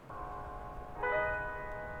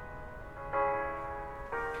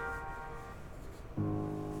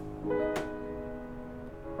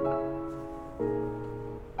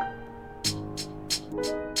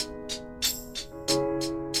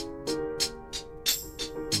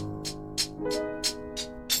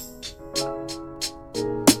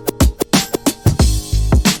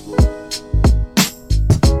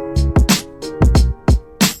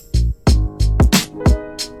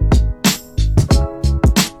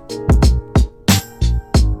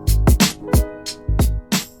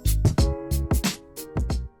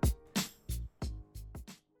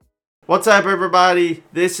What's up, everybody?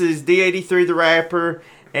 This is D83 the Rapper,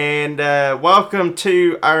 and welcome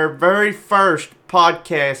to our very first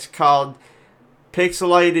podcast called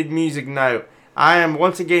Pixelated Music Note. I am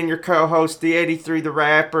once again your co-host, D83 the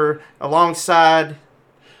Rapper, alongside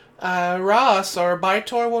Ross, or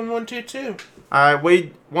Bytor1122. Alright,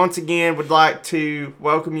 we once again would like to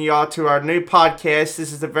welcome you all to our new podcast.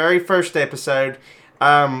 This is the very first episode.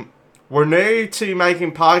 We're new to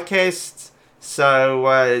making podcasts,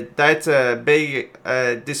 so that's a big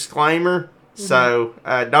disclaimer. Mm-hmm. So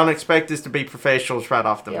don't expect us to be professionals right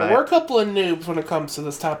off the bat. We're a couple of noobs when it comes to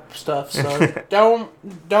this type of stuff, so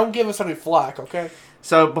don't give us any flack, okay?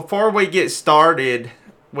 So before we get started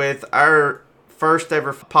with our first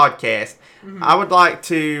ever podcast, I would like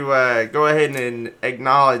to go ahead and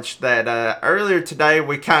acknowledge that earlier today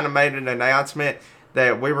we kind of made an announcement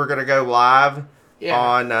that we were going to go live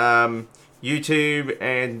on YouTube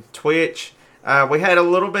and Twitch. We had a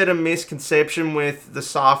little bit of misconception with the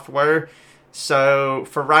software, so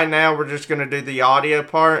for right now we're just going to do the audio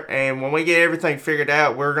part, and when we get everything figured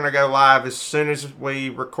out, we're going to go live as soon as we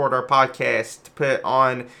record our podcast to put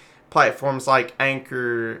on platforms like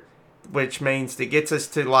Anchor, which means it gets us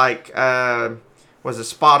to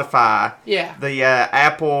Spotify, the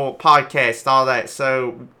Apple Podcast, all that.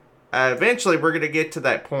 So eventually we're going to get to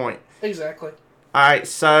that point. Exactly. All right,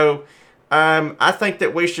 so I think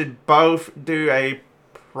that we should both do a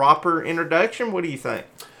proper introduction. What do you think?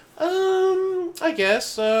 I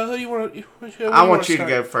guess. Who do you want to? I want you to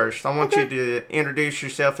go first. I want you to introduce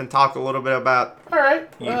yourself and talk a little bit about. All right.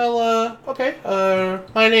 You. Well, okay.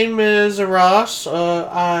 My name is Ross.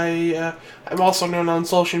 I'm also known on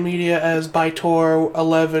social media as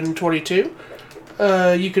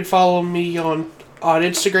Bytor1122. You can follow me on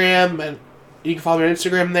Instagram, and you can follow me on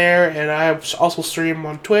Instagram there. And I also stream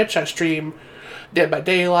on Twitch. I stream Dead by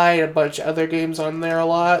Daylight, a bunch of other games on there a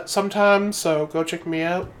lot sometimes. So go check me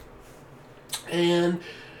out. And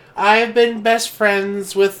I've been best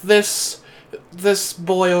friends with this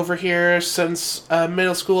boy over here since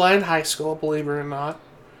middle school and high school, believe it or not.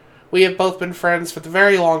 We have both been friends for a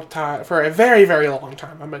very, very long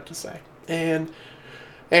time, I meant to say. And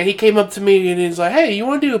he came up to me and he's like, "Hey, you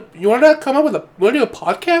want to do a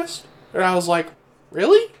podcast?" And I was like,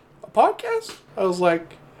 "Really? A podcast?" I was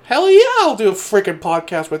like, "Hell yeah, I'll do a freaking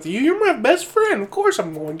podcast with you. You're my best friend. Of course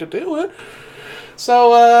I'm going to do it."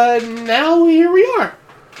 So, now here we are.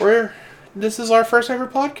 This is our first ever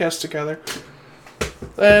podcast together.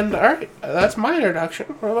 And, alright, that's my introduction.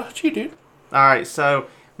 What about you, dude? Alright, so,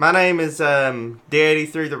 my name is,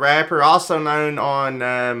 D83 the Rapper, also known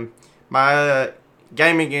on, my,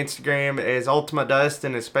 gaming Instagram as Ultima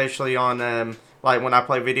Dustin, especially on, when I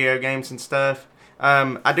play video games and stuff.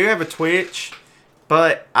 I do have a Twitch,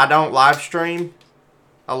 but I don't live stream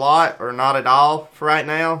a lot, or not at all for right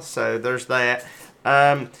now, so there's that.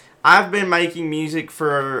 I've been making music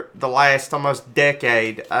for the last almost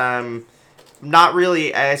decade. Not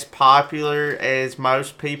really as popular as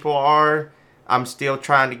most people are. I'm still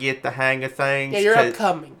trying to get the hang of things. Yeah, you're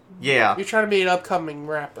upcoming. Yeah. You're trying to be an upcoming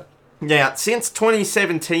rapper. Yeah, since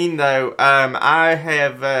 2017, though, I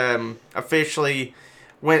have officially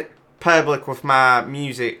went public with my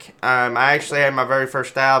music. I actually had my very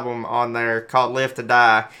first album on there called Live to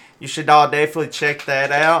Die. You should all definitely check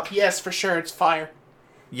that out. Yes, for sure. It's fire.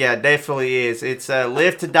 Yeah, it definitely is. It's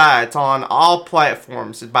Live to Die. It's on all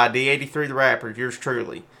platforms. It's by D83 the Rapper, yours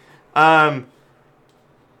truly. We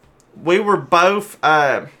were both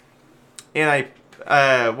in a,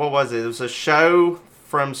 what was it? It was a show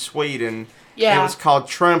from Sweden. Yeah. It was called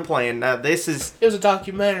Trumpland. Now, it was a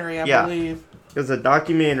documentary, I believe. It was a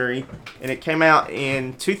documentary, and it came out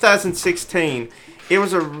in 2016. It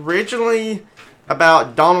was originally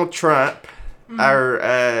about Donald Trump,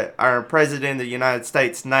 our president of the United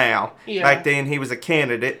States now. Yeah. Back then, he was a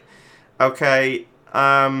candidate. Okay.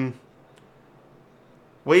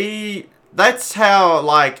 That's how, a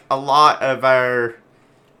lot of our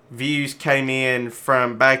views came in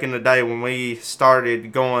from back in the day when we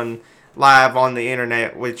started going live on the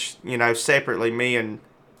internet, which, separately, me and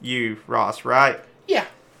you, Ross, right? Yeah.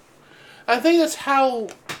 I think that's how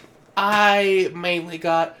I mainly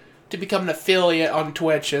got to become an affiliate on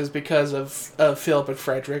Twitch, is because of Philip and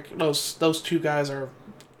Frederick. Those two guys are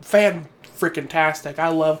fan-freaking-tastic. I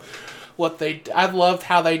loved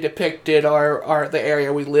how they depicted the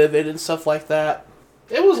area we live in and stuff like that.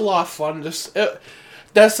 It was a lot of fun.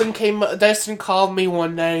 Dustin called me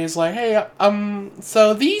one day. He's like, "Hey,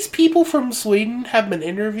 so these people from Sweden have been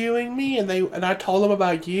interviewing me, and I told them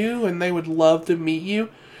about you, and they would love to meet you."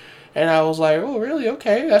 And I was like, "Oh, really?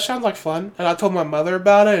 Okay, that sounds like fun." And I told my mother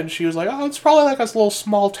about it, and she was like, "Oh, it's probably like a little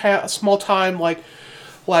small time, like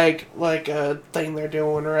like a thing they're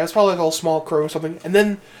doing, or it's probably like a little small crew or something. And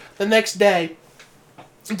then the next day,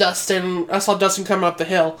 I saw Dustin coming up the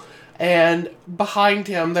hill, and behind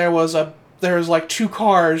him there was like two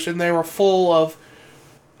cars, and they were full of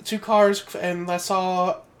two cars, and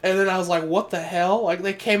then I was like, what the hell? Like,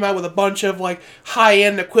 they came out with a bunch of, like,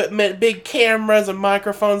 high-end equipment, big cameras and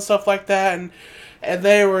microphones, stuff like that, and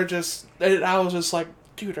they were just, and I was just like,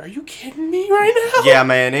 dude, are you kidding me right now? Yeah,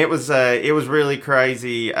 man, it was really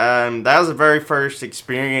crazy. That was the very first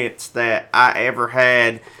experience that I ever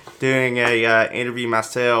had doing a interview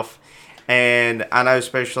myself, and I know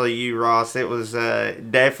especially you, Ross, it was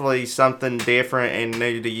definitely something different and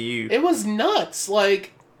new to you. It was nuts.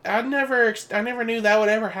 Like, I never knew that would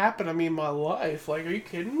ever happen to me in my life. Like, are you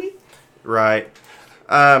kidding me? Right.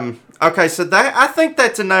 Okay, so I think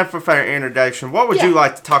that's enough for our introduction. What would you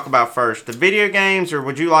like to talk about first? The video games, or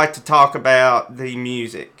would you like to talk about the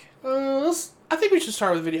music? I think we should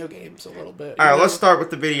start with video games a little bit. All right, let's start with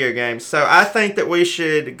the video games. So I think that we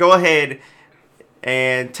should go ahead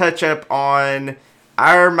and touch up on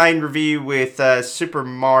our main review with Super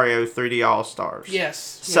Mario 3D All-Stars.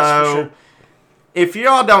 Yes. So, for sure. If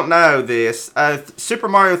y'all don't know this, Super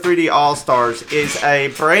Mario 3D All-Stars is a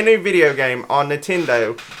brand new video game on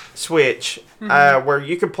Nintendo Switch where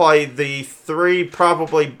you can play the three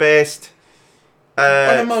probably best... one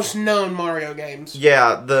of the most known Mario games.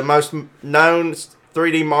 Yeah, the most known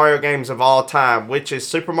 3D Mario games of all time, which is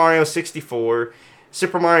Super Mario 64,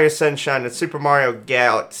 Super Mario Sunshine, and Super Mario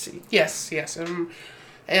Galaxy. Yes.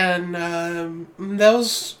 And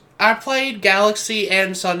those... I played Galaxy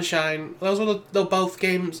and Sunshine. Those were the both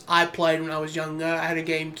games I played when I was younger. I had a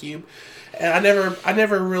GameCube, and I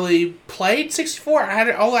never really played 64. I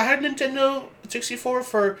had Nintendo 64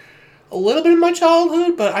 for a little bit of my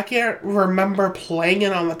childhood, but I can't remember playing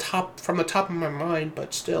it from the top of my mind.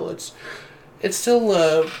 But still, it's still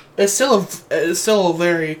a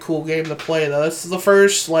very cool game to play though. This is the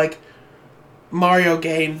first Mario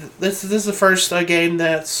game. This is the first game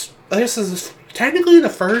this is technically the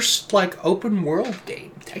first open world game.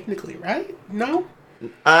 Technically, right? No.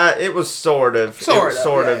 It was sort of.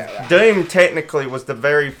 Sort of. Yeah. Doom technically was the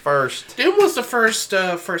very first. Doom was the first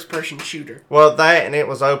first-person shooter. Well, that and it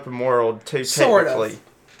was open world too, technically. Sort of.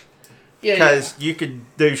 Yeah, because you could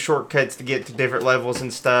do shortcuts to get to different levels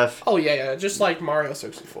and stuff. Oh yeah, just like Mario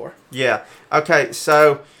 64. Yeah. Okay,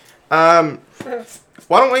 so, why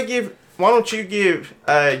don't you give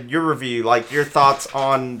your review, your thoughts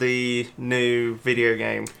on the new video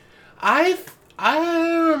game? I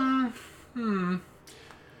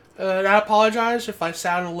apologize if I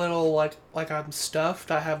sound a little like I'm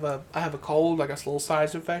stuffed. I have a cold, like a little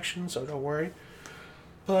sinus infection, so don't worry.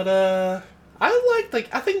 But I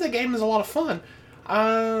think the game is a lot of fun.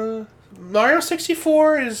 Mario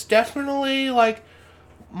 64 is definitely one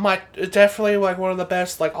of the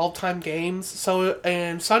best all time games. So,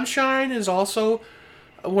 and Sunshine is also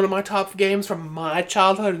one of my top games from my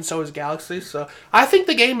childhood, and so is Galaxy. So I think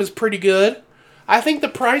the game is pretty good. I think the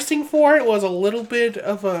pricing for it was a little weird,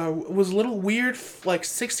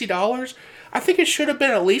 $60. I think it should have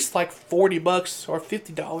been at least $40 or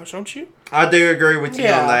 $50, don't you? I do agree with you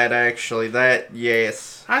on that, actually.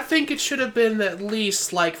 Yes. I think it should have been at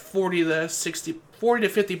least $40 to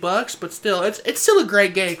 $50, but still, it's still a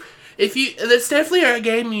great game. It's definitely a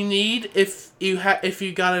game you need if you're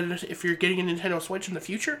getting a Nintendo Switch in the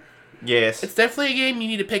future. Yes. It's definitely a game you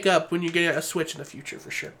need to pick up when you get a Switch in the future, for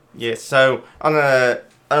sure. Yes. So on a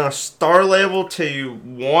star level to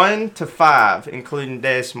 1 to 5, including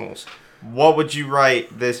decimals, what would you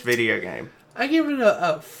rate this video game? I give it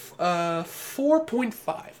a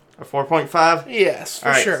 4.5. A 4.5? Yes,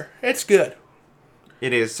 for sure. It's good.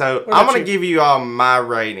 It is. So I'm going to give you all my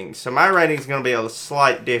ratings. So my rating is going to be a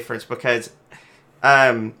slight difference because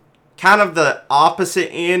kind of the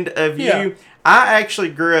opposite end of you. I actually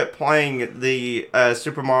grew up playing the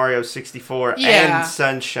Super Mario 64 and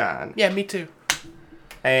Sunshine. Yeah, me too.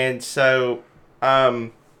 And so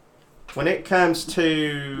when it comes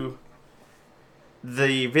to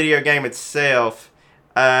the video game itself,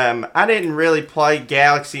 I didn't really play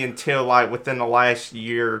Galaxy until within the last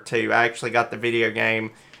year or two. I actually got the video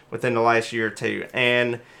game within the last year or two.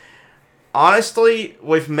 And honestly,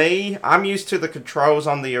 with me, I'm used to the controls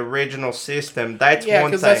on the original system. That's one thing. Yeah,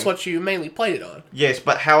 because that's what you mainly played it on. Yes,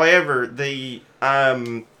 but however, the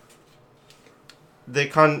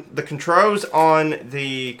controls on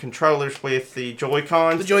the controllers with the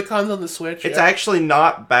Joy-Cons... The Joy-Cons on the Switch, It's actually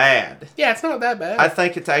not bad. Yeah, it's not that bad. I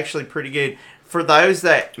think it's actually pretty good. For those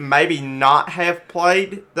that maybe not have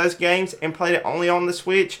played those games and played it only on the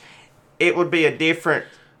Switch, it would be a different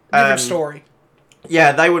story.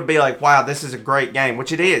 yeah, they would be like, wow, this is a great game,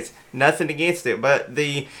 which it is. Nothing against it, but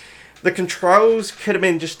the controls could have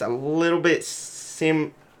been just a little bit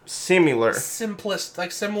similar. Simplest,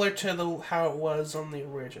 like similar to how it was on the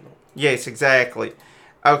original. Yes, exactly.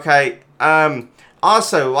 Okay.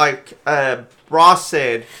 Also, like Ross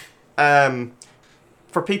said,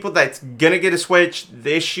 for people that's gonna get a Switch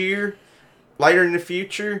this year, later in the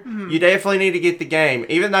future, you definitely need to get the game.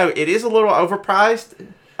 Even though it is a little overpriced,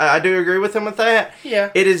 I do agree with him with that.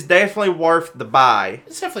 Yeah. It is definitely worth the buy.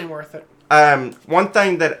 It's definitely worth it. One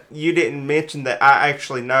thing that you didn't mention that I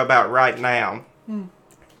actually know about right now.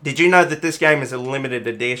 Did you know that this game is a limited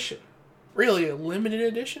edition? Really, a limited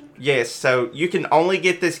edition? Yes, so you can only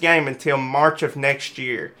get this game until March of next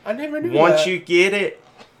year. I never knew that. Once you get it,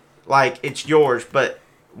 like, it's yours. But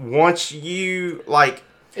once you, like...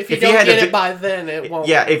 If you don't get it by then, it won't.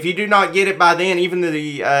 Yeah, if you do not get it by then, even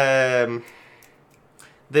the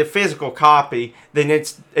physical copy, then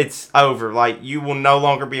it's over. Like, you will no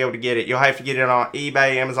longer be able to get it. You'll have to get it on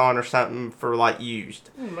eBay, Amazon, or something for, like, used.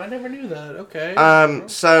 I never knew that. Okay.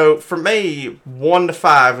 So, for me, 1 to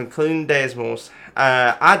 5, including decimals,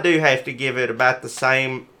 I do have to give it about the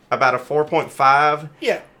same, about a 4.5.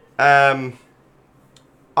 Yeah.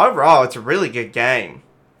 Overall, it's a really good game.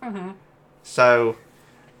 So,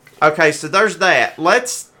 okay, so there's that.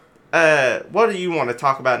 Let's... what do you want to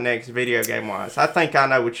talk about next, video game wise? I think I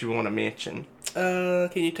know what you want to mention. Can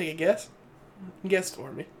you take a guess? Guess for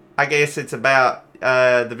me. I guess it's about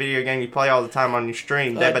the video game you play all the time on your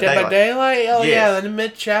stream, Dead by Daylight. Daylight? Oh yes. yeah, the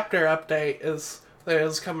mid-chapter update is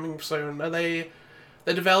coming soon. The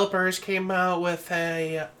developers came out with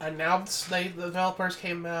the developers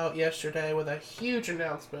came out yesterday with a huge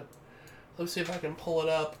announcement. Let's see if I can pull it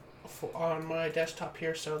up on my desktop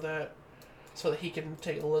here so that he can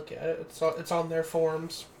take a look at it. It's on their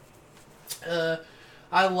forums.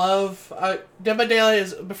 I love Dead by Daylight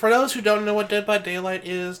is, for those who don't know what Dead by Daylight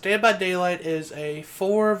is a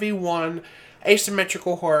 4v1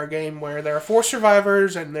 asymmetrical horror game where there are 4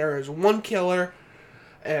 survivors and there is 1 killer,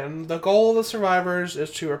 and the goal of the survivors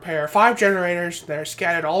is to repair 5 generators that are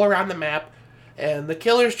scattered all around the map, and the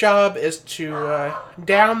killer's job is to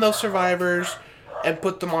down those survivors and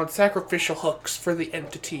put them on sacrificial hooks for the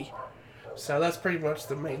entity. So that's pretty much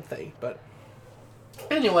the main thing. But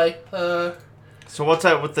anyway, so what's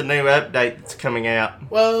up with the new update that's coming out?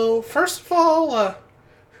 Well, first of all,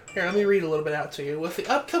 here, let me read a little bit out to you. With the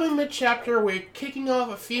upcoming mid-chapter, we're kicking off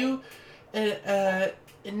a few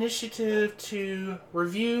initiative to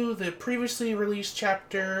review the previously released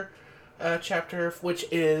chapter, which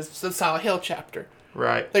is the Silent Hill chapter.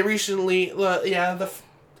 Right. They recently,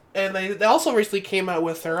 they also recently came out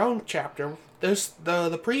with their own chapter.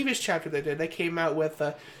 The previous chapter they came out with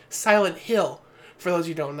Silent Hill. For those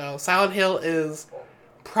who don't know, Silent Hill is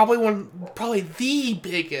probably the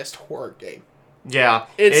biggest horror game. Yeah,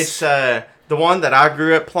 it's the one that I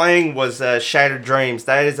grew up playing was Shattered Dreams.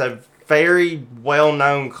 That is a very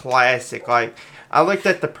well-known classic. Like, I looked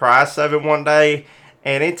at the price of it one day,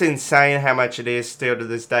 and it's insane how much it is still to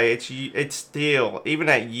this day. It's still, even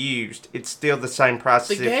at used, it's still the same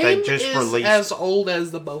price as if they just released. The game is as old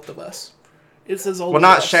as the both of us. It's as old. Well,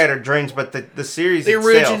 not Shattered Dreams, but the series the itself.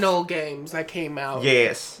 Original games that came out.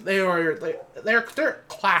 Yes, they're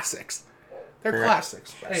classics. They're right.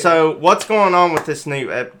 Classics. Anyway. So what's going on with this new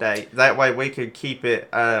update? That way we could keep it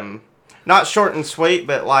not short and sweet,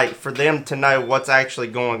 but like for them to know what's actually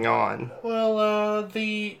going on. Well,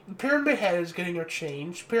 the Pyramid Head is getting a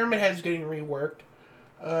change. Pyramid Head is getting reworked.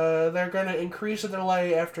 They're going to increase the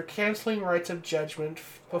delay after canceling Rites of Judgment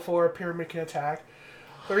before a pyramid can attack.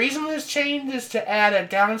 The reason this change is to add a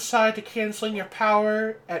downside to canceling your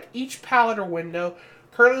power at each pallet or window.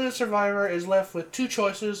 Currently, the survivor is left with 2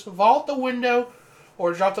 choices: vault the window,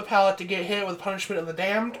 or drop the pallet to get hit with Punishment of the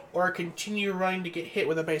Damned, or continue running to get hit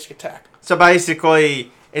with a basic attack. So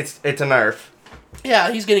basically, it's a nerf.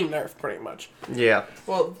 Yeah, he's getting nerfed pretty much. Yeah.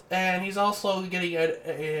 Well, and he's also getting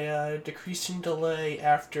a decreasing delay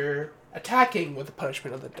after attacking with the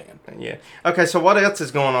Punishment of the Damned. Yeah. Okay, so what else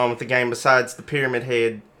is going on with the game besides the Pyramid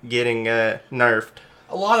Head getting nerfed?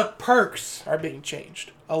 A lot of perks are being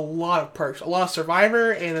changed. A lot of perks. A lot of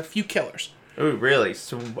Survivor and a few killers. Ooh, really?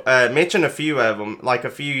 So mention a few of them. Like a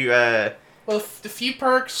few... Well, the few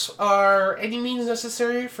perks are any means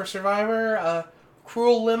necessary for Survivor,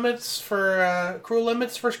 cruel limits for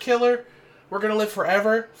killer. We're gonna live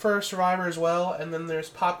forever for Survivor as well. And then there's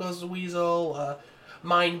Pop Goes the Weasel,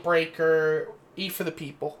 Mindbreaker, E for the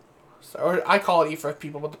People. So, or I call it E for the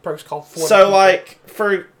People, but the perk's called For the People. So, like,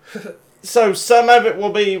 for So some of it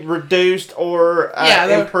will be reduced or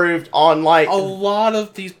improved on like a lot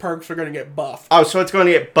of these perks are going to get buffed. Oh, so it's going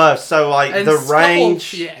to get buffed. So like and the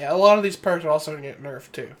range. A lot of these perks are also going to get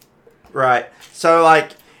nerfed too. Right. So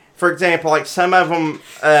like, for example, like some of them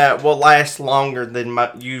will last longer than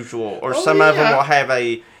usual, or some of them will have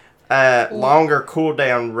a longer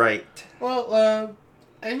cooldown rate. Well,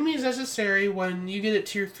 enemies necessary when you get it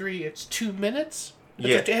tier 3, it's 2 minutes.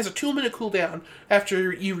 It has a 2-minute cooldown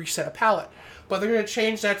after you reset a pallet. But they're going to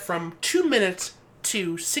change that from 2 minutes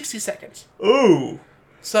to 60 seconds. Ooh.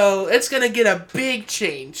 So it's going to get a big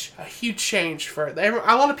change. A huge change for it.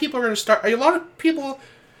 A lot of people are going to start... A lot of people...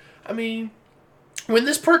 I mean... When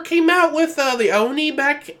this perk came out with the Oni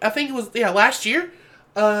back... I think it was... Yeah, last year.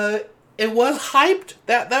 It was hyped.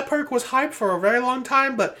 That perk was hyped for a very long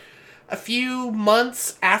time. But a few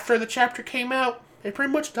months after the chapter came out, it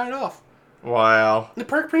pretty much died off. Wow. The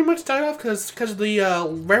perk pretty much died off because of the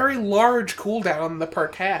very large cooldown the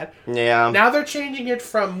perk had. Yeah. Now they're changing it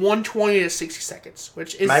from 120 to 60 seconds,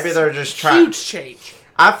 which is maybe they're just huge change.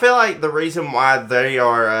 I feel like the reason why they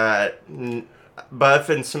are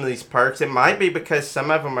buffing some of these perks, it might be because some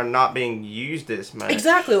of them are not being used as much.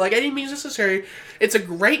 Exactly, like any means necessary. It's a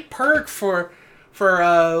great perk for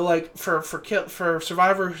survivors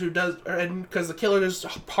who does, and because the killer does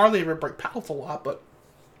hardly ever break pallets a lot, but.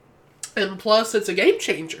 And plus, it's a game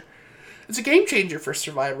changer. It's a game changer for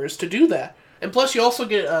survivors to do that. And plus, you also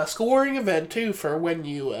get a scoring event, too, for when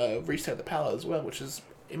you reset the pallet as well, which is,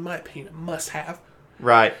 in my opinion, a must-have.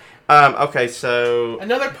 Right. Okay, so...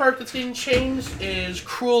 Another perk that's getting changed is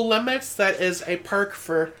Cruel Limits. That is a perk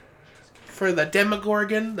for the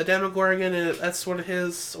Demogorgon. The Demogorgon, that's one of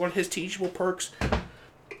his teachable perks.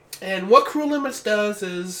 And what Cruel Limits does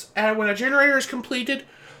is, when a generator is completed...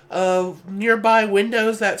 nearby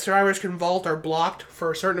windows that survivors can vault are blocked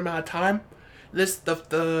for a certain amount of time.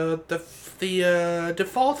 The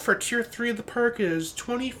default for tier 3 of the perk is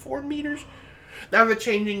 24 meters. Now they're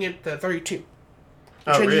changing it to 32.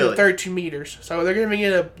 Really? It to 32 meters. So they're giving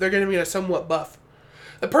it a somewhat buff.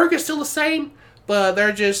 The perk is still the same, but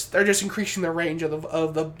they're just increasing the range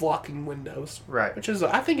of the blocking windows. Right. Which is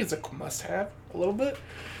I think it's a must have a little bit.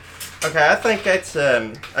 Okay, I think that's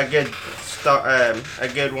a good start, a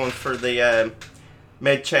good one for the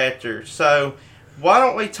mid chapter. So, why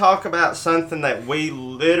don't we talk about something that we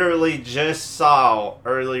literally just saw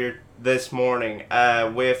earlier this morning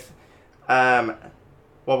with what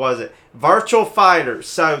was it? Virtual Fighter.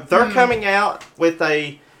 So they're coming out with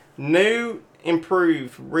a new,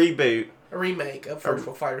 improved reboot, a remake of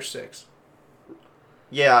Virtual Fighter 6.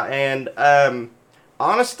 Yeah, and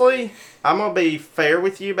honestly, I'm going to be fair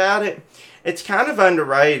with you about it. It's kind of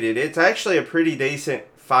underrated. It's actually a pretty decent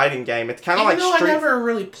fighting game. It's kind of like Street... I never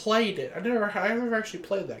really played it. I never actually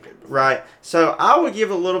played that game before. Right. So I will give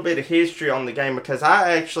a little bit of history on the game because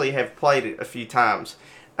I actually have played it a few times.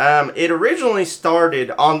 It originally started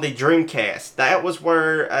on the Dreamcast. That was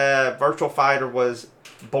where Virtual Fighter was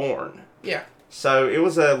born. Yeah. So it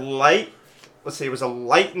was a late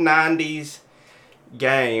 90s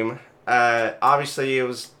game. Obviously, it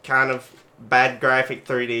was kind of bad graphic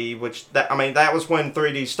 3D, that was when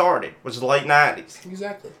 3D started, was the late 90s.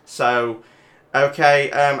 Exactly. So,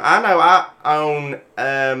 okay, I know I own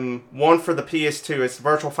one for the PS2. It's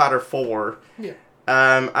Virtual Fighter 4. Yeah.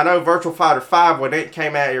 I know Virtual Fighter 5, when it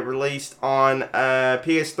came out, it released on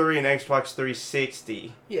PS3 and Xbox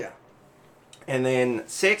 360. Yeah. And then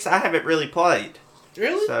 6, I haven't really played.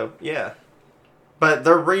 Really? So, yeah. But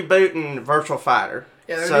they're rebooting Virtual Fighter.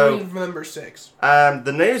 Yeah, they're doing number 6.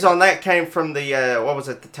 The news on that came from the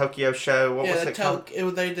the Tokyo show? What was it called?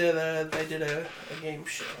 They did a game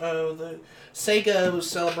show. The Sega was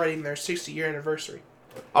celebrating their 60-year anniversary.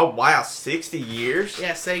 Oh wow, 60 years?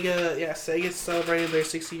 Yeah, Sega's celebrating their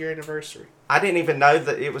 60-year anniversary. I didn't even know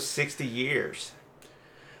that it was 60 years.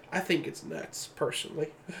 I think it's nuts, personally.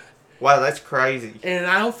 Wow, that's crazy. And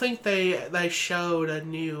I don't think they showed a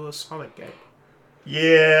new Sonic game.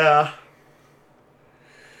 Yeah.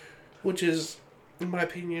 Which is, in my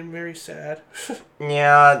opinion, very sad.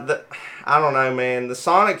 Yeah, I don't know, man. The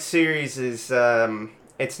Sonic series is,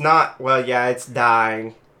 it's not, it's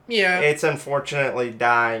dying. Yeah. It's unfortunately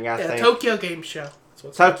dying, I think. Tokyo Game Show.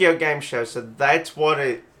 Tokyo Game Show, so that's where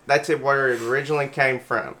it originally came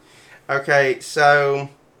from. Okay, so,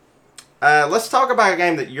 let's talk about a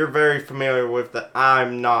game that you're very familiar with that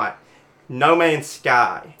I'm not. No Man's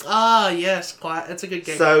Sky. Ah, yes, it's a good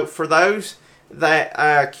game. So, for those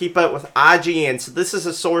that keep up with IGN. So this is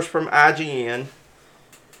a source from IGN.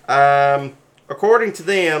 According to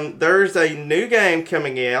them, there's a new game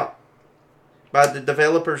coming out by the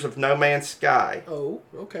developers of No Man's Sky. Oh,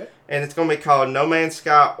 okay. And it's going to be called No Man's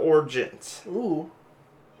Sky Origins. Ooh.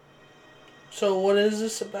 So what is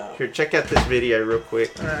this about? Here, check out this video real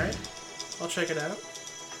quick. Alright. I'll check it out.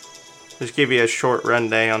 Just give you a short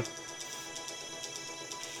rundown.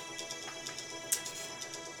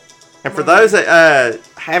 And for those that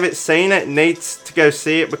haven't seen it, needs to go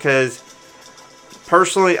see it because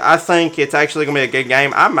personally, I think it's actually going to be a good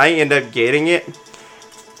game. I may end up getting it.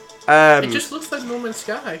 It just looks like No Man's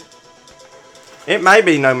Sky. It may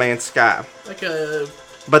be No Man's Sky. Like a...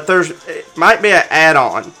 But it might be an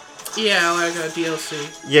add-on. Yeah, like a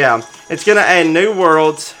DLC. Yeah. It's going to add new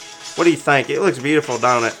worlds. What do you think? It looks beautiful,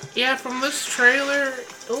 don't it? Yeah, from this trailer,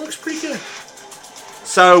 it looks pretty good.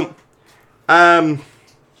 So,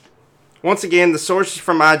 once again, the source is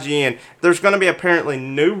from IGN. There's going to be apparently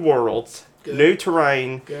new worlds, good. New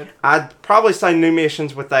terrain. Good. I'd probably say new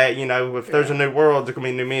missions with that. You know, if there's a new world, there's going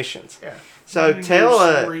to be new missions. Yeah. So tell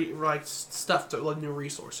stuff to like new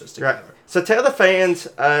resources together. Right. So tell the fans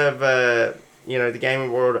of the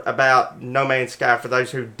gaming world about No Man's Sky for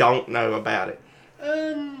those who don't know about it.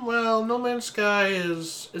 Well, No Man's Sky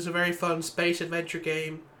is a very fun space adventure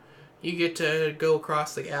game. You get to go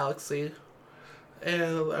across the galaxy.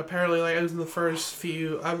 And apparently, like, it was in the first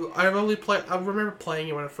few... I remember playing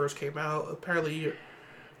it when it first came out. Apparently,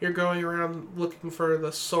 you're going around looking for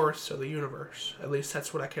the source of the universe. At least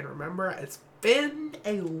that's what I can remember. It's been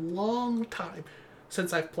a long time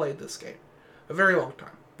since I've played this game. A very long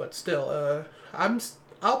time. But still,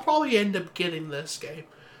 I'll probably end up getting this game.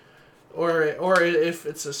 Or if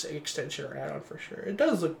it's an extension or add-on for sure. It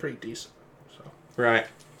does look pretty decent. So. Right.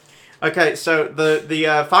 Okay, so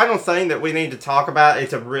the final thing that we need to talk about,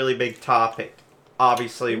 it's a really big topic,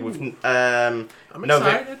 obviously, with I'm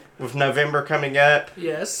excited. With November coming up.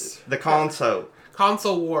 Yes. The console.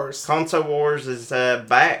 Console Wars. Console Wars is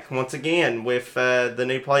back once again with the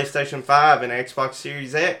new PlayStation 5 and Xbox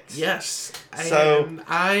Series X. Yes. So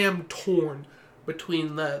I am torn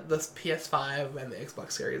between the PS5 and the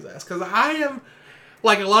Xbox Series S. Because I am...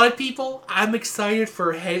 Like a lot of people, I'm excited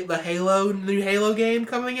for the new Halo game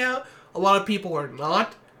coming out. A lot of people are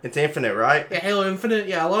not. It's Infinite, right? Yeah, Halo Infinite.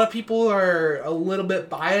 Yeah, a lot of people are a little bit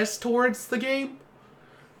biased towards the game.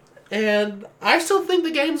 And I still think the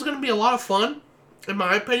game's going to be a lot of fun. In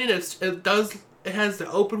my opinion, it has the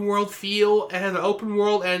open world feel. It has an open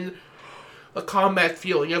world and a combat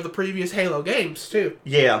feeling of the previous Halo games, too.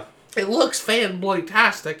 Yeah. It looks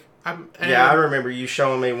fan-bloody-tastic. Yeah, I remember you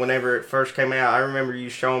showing me whenever it first came out. I remember you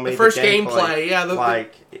showing me the first gameplay. Yeah,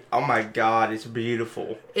 oh my god, it's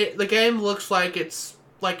beautiful. The game looks like it's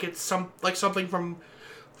something from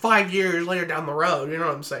 5 years later down the road. You know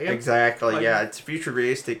what I'm saying? Exactly. Yeah, it's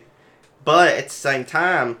futuristic, but at the same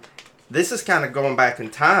time, this is kind of going back in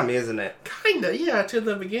time, isn't it? Kinda, yeah, to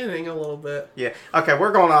the beginning a little bit. Yeah. Okay,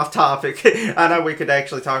 we're going off topic. I know we could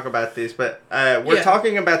actually talk about this, but we're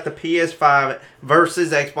talking about the PS5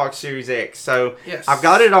 versus Xbox Series X. So yes. I've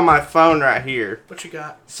got it on my phone right here. What you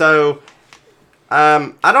got? So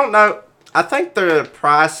I don't know. I think the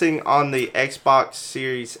pricing on the Xbox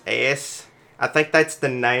Series S, I think that's the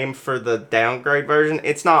name for the downgrade version.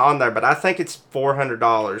 It's not on there, but I think it's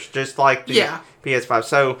 $400, just like the PS5.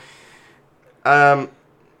 So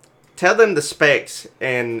tell them the specs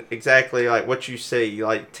and exactly like what you see.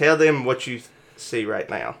 Like, tell them what you see right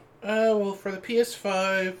now. Well, for the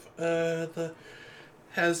PS5,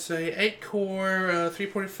 has a 8-core,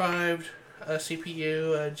 3.5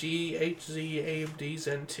 CPU, GHZ AMD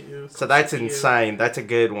Zen 2. So that's CPU. insane. That's a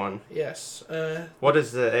good one. Yes. What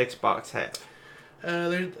does the Xbox have?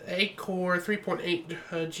 There's 8-core, 3.8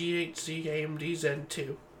 GHZ AMD Zen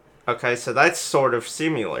 2. Okay, so that's sort of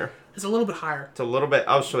similar. It's a little bit higher. It's a little bit...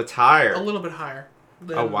 Oh, so it's higher. A little bit higher.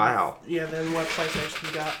 Wow. Yeah, than what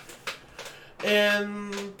PlayStation got.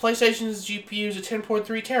 And PlayStation's GPU is a 10.3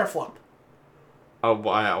 teraflop. Oh,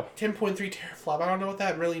 wow. 10.3 teraflop. I don't know what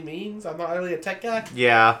that really means. I'm not really a tech guy.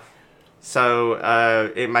 Yeah.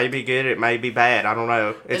 So, it may be good, it may be bad. I don't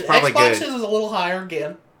know. It's and probably Xbox's good. is a little higher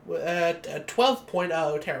again. At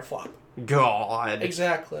 12.0 teraflop. God.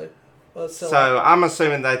 Exactly. So, I'm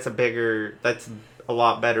assuming that's that's a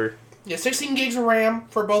lot better. Yeah, 16 gigs of RAM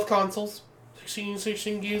for both consoles.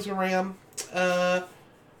 16 gigs of RAM.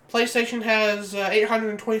 PlayStation has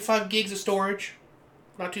 825 gigs of storage.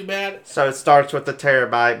 Not too bad. So it starts with the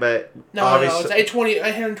terabyte, but no, it's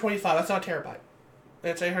 825. That's not a terabyte.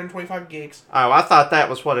 That's 825 gigs. Oh, I thought that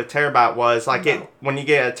was what a terabyte was. Like when you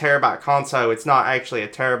get a terabyte console, it's not actually a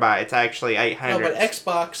terabyte. It's actually 800. No, but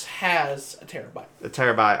Xbox has a terabyte. A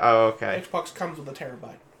terabyte. Oh, okay. Xbox comes with a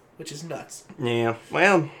terabyte, which is nuts. Yeah.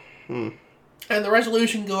 Well. And the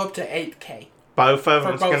resolution go up to 8K. Both of For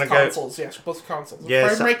them's both gonna go. consoles, yes, for both consoles. The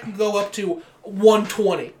Yes. frame rate can go up to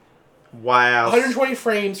 120. Wow. 120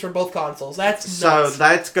 frames for both consoles. That's So nuts.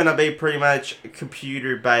 that's gonna be pretty much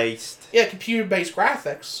computer based. Yeah, computer-based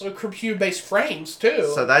graphics. Or computer-based frames,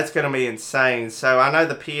 too. So that's gonna be insane. So I know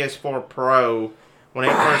the PS4 Pro, when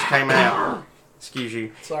it first came out, excuse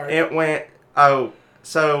you, Sorry. it went. Oh,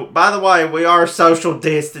 so by the way, we are social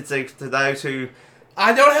distancing to those who.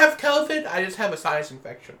 I don't have COVID, I just have a sinus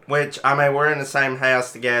infection. Which, I mean, we're in the same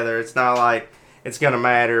house together. It's not like it's going to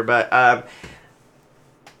matter. But,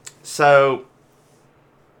 so,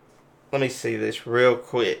 let me see this real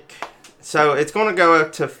quick. So, it's going to go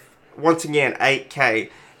up to, once again, 8K.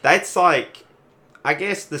 That's like, I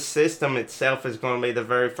guess the system itself is going to be the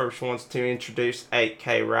very first ones to introduce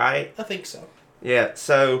 8K, right? I think so. Yeah,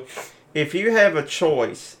 so, if you have a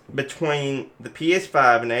choice between the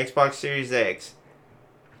PS5 and the Xbox Series X,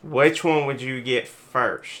 which one would you get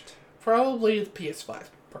first? Probably the PS5,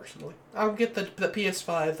 personally. I'll get the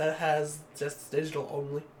PS5 that has just digital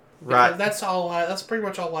only. Right. Because that's pretty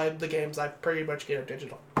much all the games I pretty much get are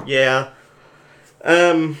digital. Yeah.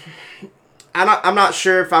 I'm not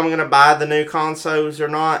sure if I'm gonna buy the new consoles or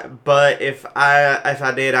not, but if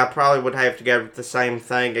I did, I probably would have to go with the same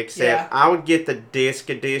thing. Except Yeah. I would get the disc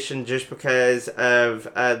edition just because of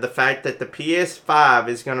the fact that the PS5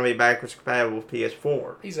 is gonna be backwards compatible with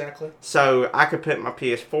PS4. Exactly. So I could put my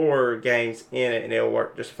PS4 games in it and it'll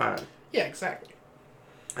work just fine. Yeah, exactly.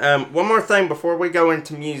 One more thing before we go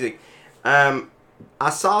into music. I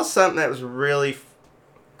saw something that was really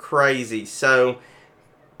crazy. So,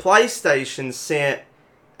 PlayStation sent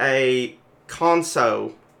a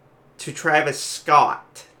console to Travis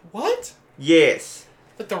Scott. What? Yes.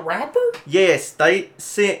 Like the rapper? Yes, they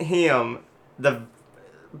sent him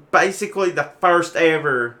basically the first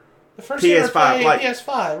ever The first PS5, ever like-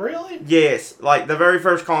 PS5, really? Yes, like the very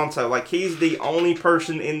first console. Like he's the only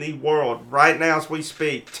person in the world right now as we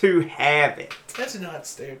speak to have it. That's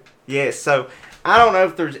nuts, dude. Yes, so I don't know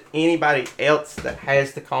if there's anybody else that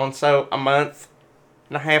has the console a month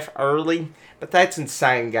and a half early, but that's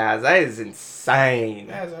insane, guys. That is insane.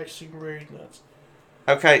 That is actually really nuts.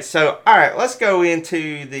 Okay, so alright, let's go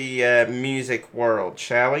into the music world,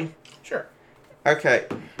 shall we? Sure. Okay.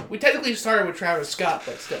 We technically started with Travis Scott,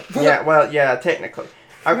 but still. Yeah, technically.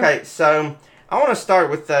 Okay, so I want to start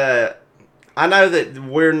with I know that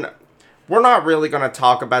we're not really going to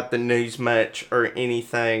talk about the news much or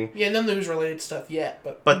anything. Yeah, no news-related stuff yet,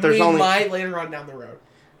 But there's we only- might later on down the road.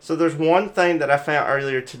 So there's one thing that I found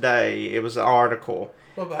earlier today. It was an article.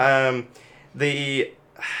 What about The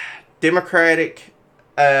Democratic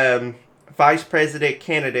vice president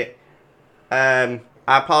candidate. I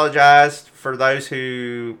apologize for those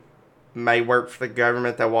who may work for the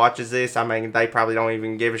government that watches this. I mean, they probably don't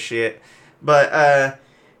even give a shit. But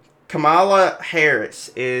Kamala Harris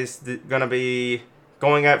is going to be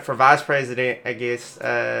going up for vice president against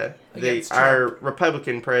Against our Trump.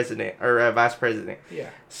 Republican president or vice president. Yeah.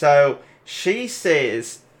 So she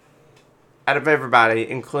says, out of everybody,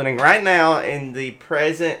 including right now in the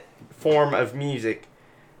present form of music,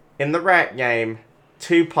 in the rap game,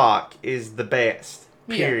 Tupac is the best.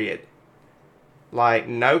 Yeah. Period. Like,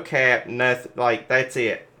 no cap, nothing. Like, that's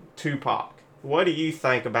it. Tupac. What do you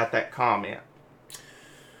think about that comment?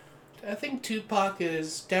 I think Tupac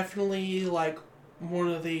is definitely like one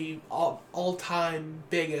of the all-time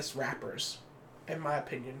biggest rappers, in my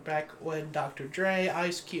opinion. Back when Dr. Dre,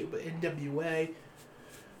 Ice Cube, NWA,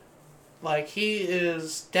 like he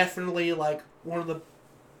is definitely like one of the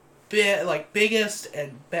biggest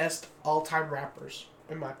and best all-time rappers,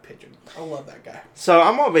 in my opinion. I love that guy. So,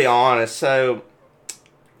 I'm going to be honest. So,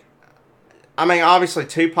 I mean, obviously,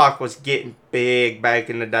 Tupac was getting big back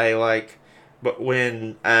in the day, like, but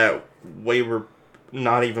when we were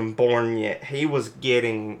not even born yet, he was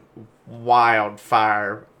getting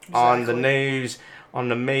wildfire on the Exactly. news, on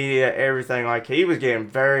the media, everything. Like, he was getting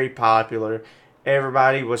very popular.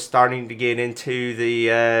 Everybody was starting to get into the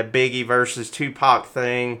Biggie versus Tupac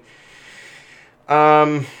thing.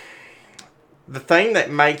 The thing that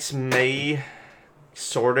makes me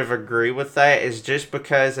sort of agree with that is just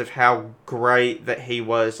because of how great that he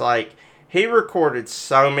was. Like, he recorded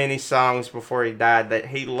so many songs before he died that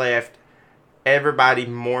he left everybody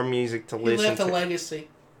more music to He listen left to. a legacy.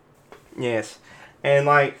 Yes. And,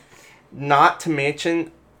 like, not to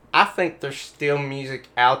mention, I think there's still music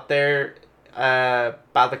out there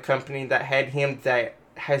by the company that had him that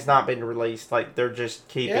has not been released. Like, they're just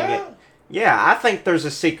keeping it. Yeah, I think there's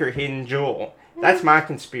a secret hidden jewel. That's my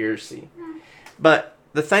conspiracy. But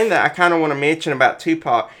the thing that I kind of want to mention about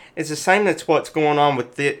Tupac is the same that's what's going on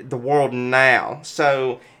with the world now.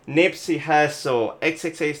 So Nipsey Hussle,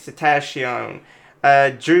 XXXTentacion,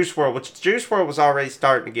 Juice WRLD, which Juice WRLD was already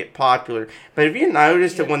starting to get popular. But have you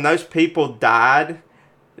noticed that when those people died,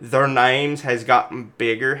 their names has gotten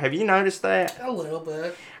bigger? Have you noticed that? A little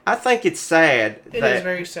bit. I think it's sad. It is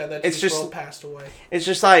very sad that Juice WRLD passed away. It's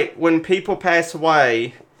just like when people pass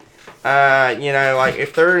away, like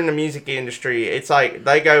if they're in the music industry, it's like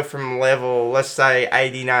they go from level, let's say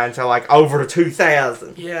 89 to like over to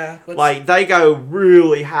 2000. Yeah. Like they go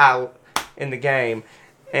really high in the game.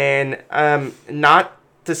 And not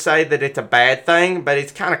to say that it's a bad thing, but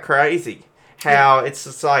it's kind of crazy how it's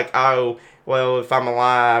just like, oh, well, if I'm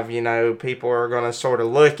alive, people are going to sort of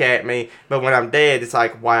look at me. But when I'm dead, it's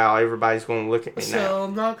like, wow, everybody's going to look at me now. So,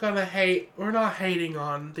 I'm not going to hate. We're not hating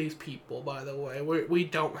on these people, by the way. We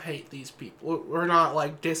don't hate these people. We're not,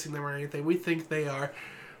 like, dissing them or anything. We think they are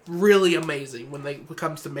really amazing when it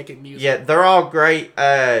comes to making music. Yeah, they're all great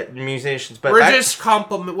musicians. But we're just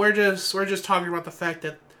talking about the fact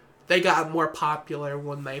that they got more popular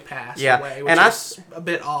when they passed away, which is a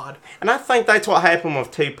bit odd. And I think that's what happened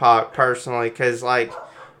with Tupac, personally, because,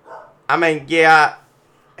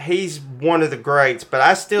 he's one of the greats, but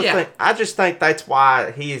I just think that's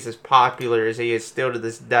why he is as popular as he is still to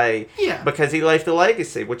this day. Yeah. Because he left a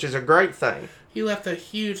legacy, which is a great thing. He left a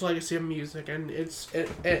huge legacy of music, and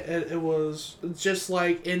it was just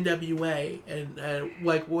like NWA, and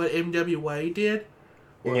like what NWA did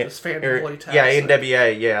was fantastic. Yeah,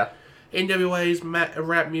 NWA, yeah. NWA's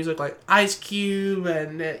rap music, like Ice Cube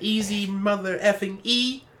and Easy Mother Effing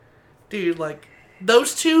E. Dude, like,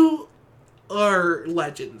 those two are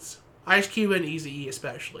legends. Ice Cube and Easy E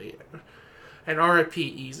especially. And R.I.P.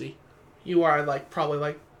 Easy. You are, like, probably,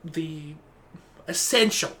 like, the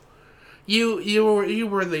essential. You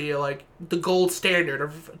were the, like, the gold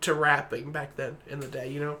standard to rapping back then in the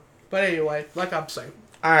day, But anyway, like I'm saying.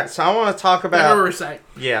 Alright, so I want to talk about... Whatever we're saying.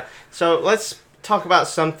 Yeah, so let's talk about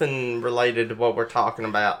something related to what we're talking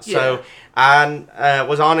about. Yeah. So I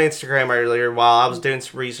was on Instagram earlier while I was doing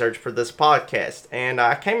some research for this podcast, and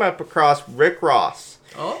I came up across Rick Ross.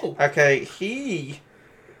 Oh. Okay, he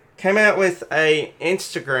came out with a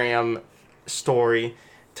Instagram story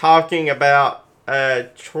talking about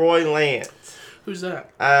Troy Lance. Who's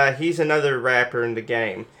that? He's another rapper in the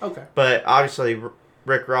game. Okay. But obviously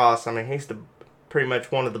Rick Ross, he's pretty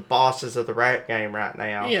much one of the bosses of the rap game right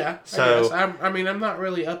now. Yeah. So I guess. I'm not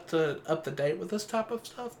really up to date with this type of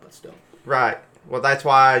stuff, but still. Right. Well, that's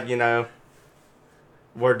why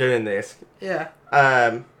we're doing this. Yeah.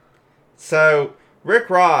 So Rick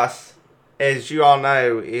Ross, as you all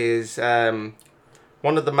know, is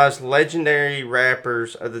one of the most legendary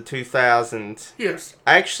rappers of the 2000s. Yes.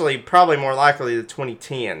 Actually, probably more likely the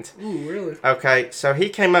 2010s. Ooh, really? Okay, so he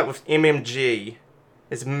came up with MMG.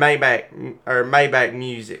 It's Maybach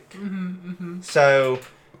Music. So,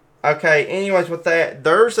 okay, anyways, with that,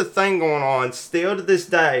 there's a thing going on still to this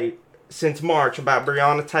day, since March, about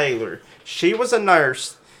Breonna Taylor. She was a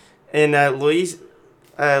nurse in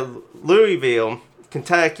Louisville,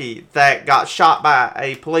 Kentucky, that got shot by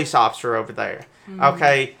a police officer over there.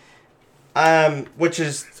 Okay, which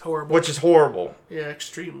is horrible. Yeah,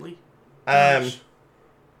 extremely. And,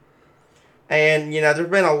 there's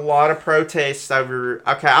been a lot of protests over...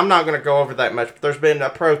 Okay, I'm not going to go over that much, but there's been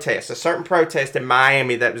a certain protest in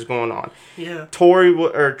Miami that was going on. Yeah.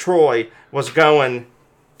 Troy was going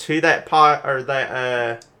to that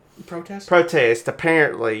protest,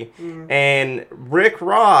 apparently. And Rick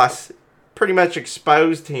Ross pretty much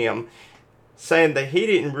exposed him, saying that he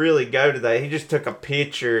didn't really go to that. He just took a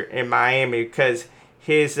picture in Miami because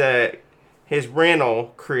his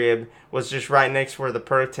rental crib was just right next where the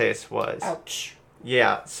protest was. Ouch.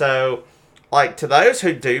 Yeah, so, to those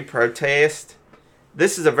who do protest,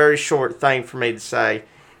 this is a very short thing for me to say.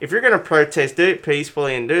 If you're going to protest, do it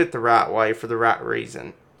peacefully and do it the right way for the right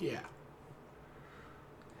reason. Yeah.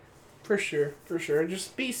 For sure.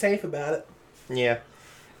 Just be safe about it. Yeah.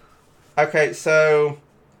 Okay, so,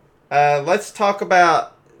 let's talk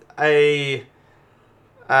about a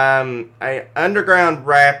underground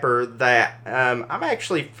rapper that I'm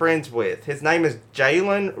actually friends with. His name is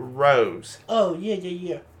Jalen Rose. Oh,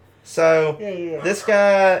 yeah. So, this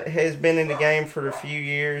guy has been in the game for a few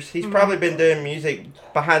years. He's probably been doing music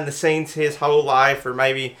behind the scenes his whole life, or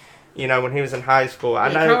maybe, when he was in high school. I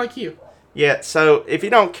know. Kind of like you. Yeah, so if you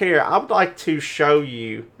don't care, I would like to show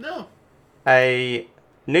you a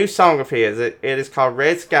new song of his. It is called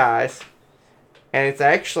Red Skies, and it's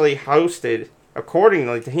actually hosted,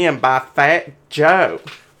 accordingly to him, by Fat Joe.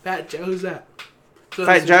 Fat Joe, who's that?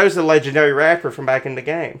 Fat Joe's a legendary rapper from back in the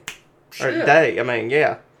game. Or Shit. day. I mean,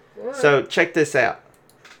 yeah. Right. So check this out.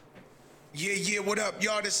 Yeah, what up,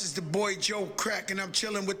 y'all? This is the boy Joe Crack, and I'm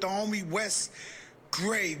chilling with the homie Wes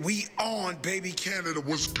Gray. We on, baby. Canada,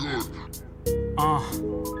 what's good?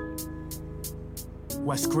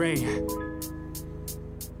 Wes Gray,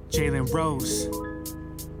 Jalen Rose,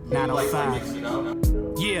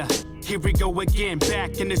 905. Yeah, here we go again,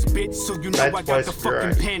 back in this bitch, so you know That's I got the Wes Gray.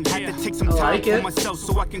 fucking pen. Had to take some I time like for it. myself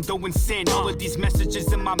so I can go and send all of these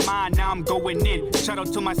messages in my mind. Now I'm going in. Shout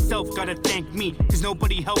out to myself, gotta thank me, cause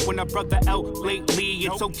nobody helped when I brought the out lately.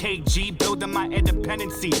 It's okay, G, building my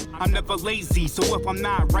independency. I'm never lazy, so if I'm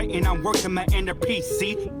not writing, I'm working my inner peace.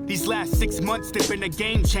 See, these last 6 months, they've been a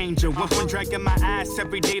game changer. Went from dragging my ass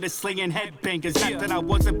every day to slaying headbangers. Not that I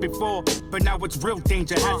wasn't before, but now it's real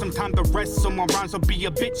danger. Had some time to rest, so my rhymes will be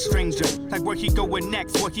a bit stranger. Like where he going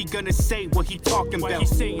next, what he gonna say, what he talking about.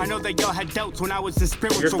 I know that y'all had doubts when I was in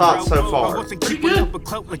spiritual. Your thoughts so far? I wasn't Pretty keeping good. up with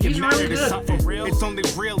clout like He's it mattered really or good. something. It's only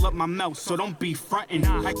real up my mouth, so don't be frontin'.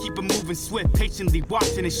 I keep it moving swift, patiently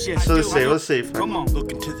watching this shit. So let's see. Come on.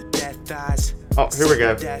 Look into the death eyes. Oh, here we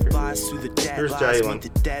go. Dead lies through the dead Here's lies. Jalen.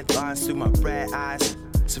 Meet the dead lines through my red eyes.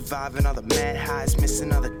 Surviving all the mad highs,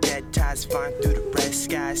 missing all the dead ties. Flying through the red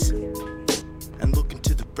skies. And look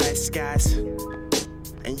into the red skies.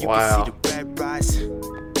 And you Wow. can see the red rise.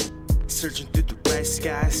 Searching through the red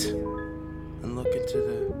skies. And look into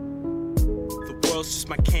the world's just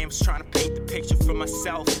my canvas, trying to paint the picture for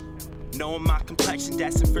myself. Knowing my complexion,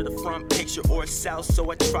 destined for the front picture or itself.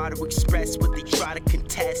 So I try to express what they try to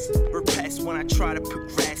contest. Repress when I try to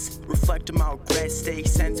progress. Reflect on my regrets, stay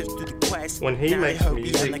sensitive through the quest. When he Now makes they hope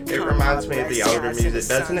music, beyond it the reminds me of red the older skies and music,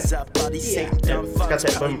 the doesn't it? sun's up. All these same dumb It's got fucks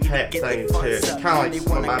that boom telling me to pat get thing their to it. funds up. Kinda like They some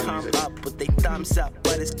of wanna my come music. up with their thumbs up,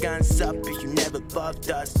 but it's guns up if you never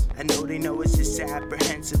loved us. I know they know it's just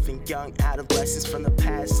apprehensive and young adolescents from the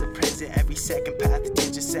past to present. Every second path of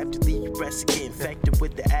deceptively you rest to get infected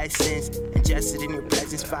with the essence. Ingested in your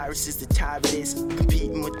presence, viruses, the tyrants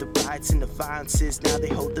competing with the riots and the violences. Now they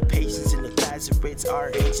hold the patience in the Lazarus. Our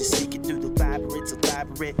ancients seeking through the labyrinths,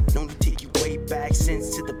 elaborate. Known to take you way back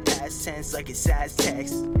since to the past tense like it's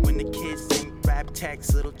Aztecs. When the kids sing rap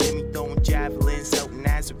text, little Jimmy throwing javelins out in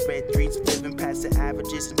Nazareth. Dreams of living past the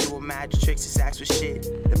averages and doing magic tricks. His acts with shit.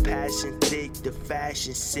 The passion thick, the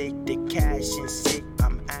fashion sick, the cash and sick.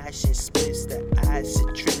 I'm ashen splits, the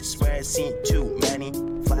acid trip. Swear I've seen too many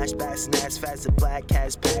flashbacks and as fast as black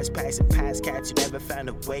cats pass, passing past cats who never found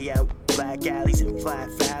a way out. Black alleys and flat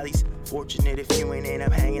valleys. Fortunate if you ain't end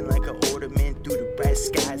up hanging like an ornament through the red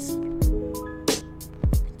skies.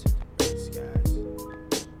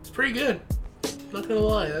 It's pretty good. Not gonna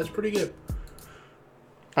lie, that's pretty good.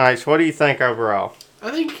 Alright, so what do you think overall? I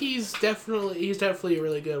think he's definitely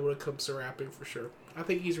really good when it comes to rapping for sure. I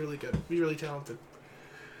think he's really good. He's really talented.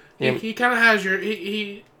 Yeah. He kind of has your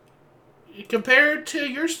he compared to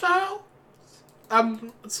your style.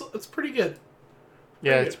 It's pretty good.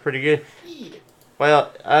 Yeah, it's pretty good.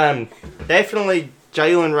 Well, definitely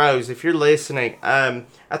Jalen Rose, if you're listening, I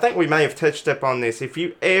think we may have touched up on this. If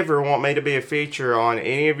you ever want me to be a feature on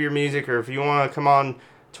any of your music, or if you want to come on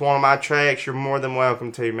to one of my tracks, you're more than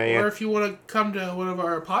welcome to, man. Or if you want to come to one of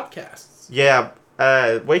our podcasts. Yeah,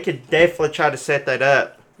 we could definitely try to set that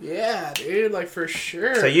up. Yeah, dude, like for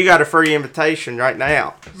sure. So you got a free invitation right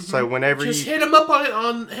now. So whenever just you hit him up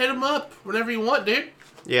hit him up whenever you want, dude.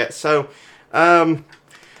 Yeah, so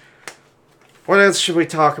what else should we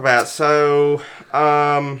talk about? So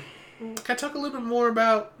Can I talk a little bit more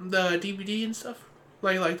about the DVD and stuff?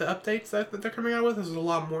 Like the updates that they're coming out with? There's a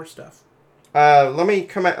lot more stuff. let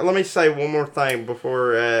me say one more thing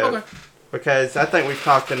before Okay. because I think we've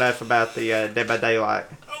talked enough about the Dead by Daylight.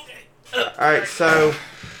 Okay. Alright, so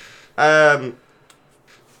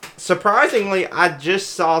surprisingly, I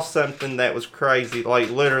just saw something that was crazy. Like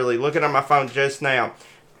literally looking at my phone just now.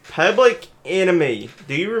 Public Enemy.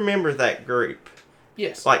 Do you remember that group?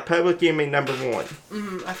 Yes. Like Public Enemy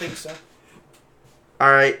 #1. I think so.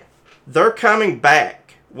 Alright. They're coming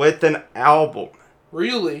back with an album.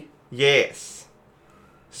 Really? Yes.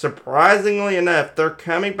 Surprisingly enough, they're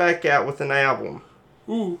coming back out with an album.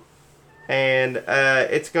 Ooh. And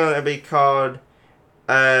it's going to be called,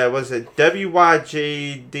 was it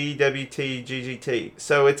WYG DWT GGT.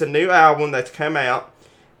 So it's a new album that's come out.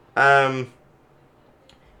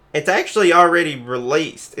 It's actually already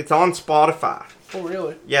released. It's on Spotify. Oh,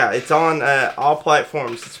 really? Yeah, it's on all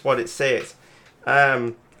platforms. It's what it says.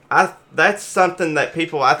 That's something that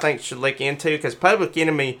people I think should look into, because Public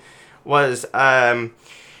Enemy was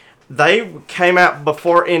they came out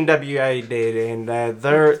before NWA did, and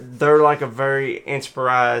they're like a very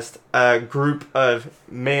inspired group of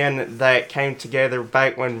men that came together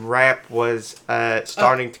back when rap was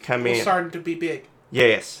starting to come in. Starting to be big.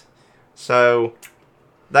 Yes. So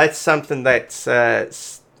that's something that's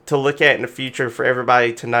to look at in the future for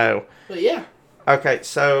everybody to know. But yeah. Okay,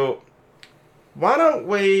 so why don't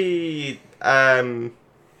we we're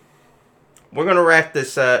gonna wrap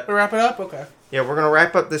this up. We'll wrap it up? Okay. Yeah, we're gonna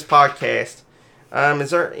wrap up this podcast. Is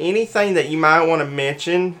there anything that you might want to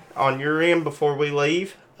mention on your end before we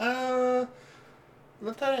leave? Not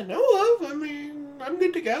that I know of. I mean, I'm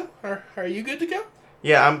good to go. Are you good to go?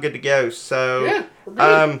 Yeah, I'm good to go. So yeah, we're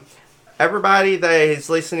good. Everybody that is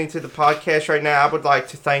listening to the podcast right now, I would like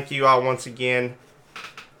to thank you all once again.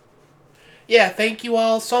 Yeah, thank you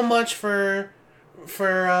all so much for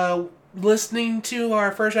listening to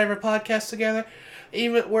our first ever podcast together.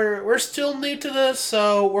 Even we're still new to this,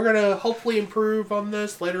 so we're gonna hopefully improve on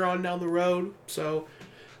this later on down the road. So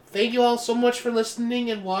thank you all so much for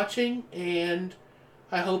listening and watching, and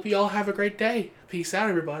I hope you all have a great day. Peace out,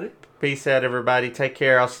 everybody. Peace out, everybody. Take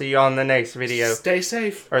care. I'll see you on the next video. Stay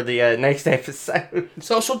safe. Or the next episode.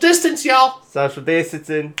 Social distance, y'all. Social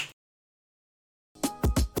distancing.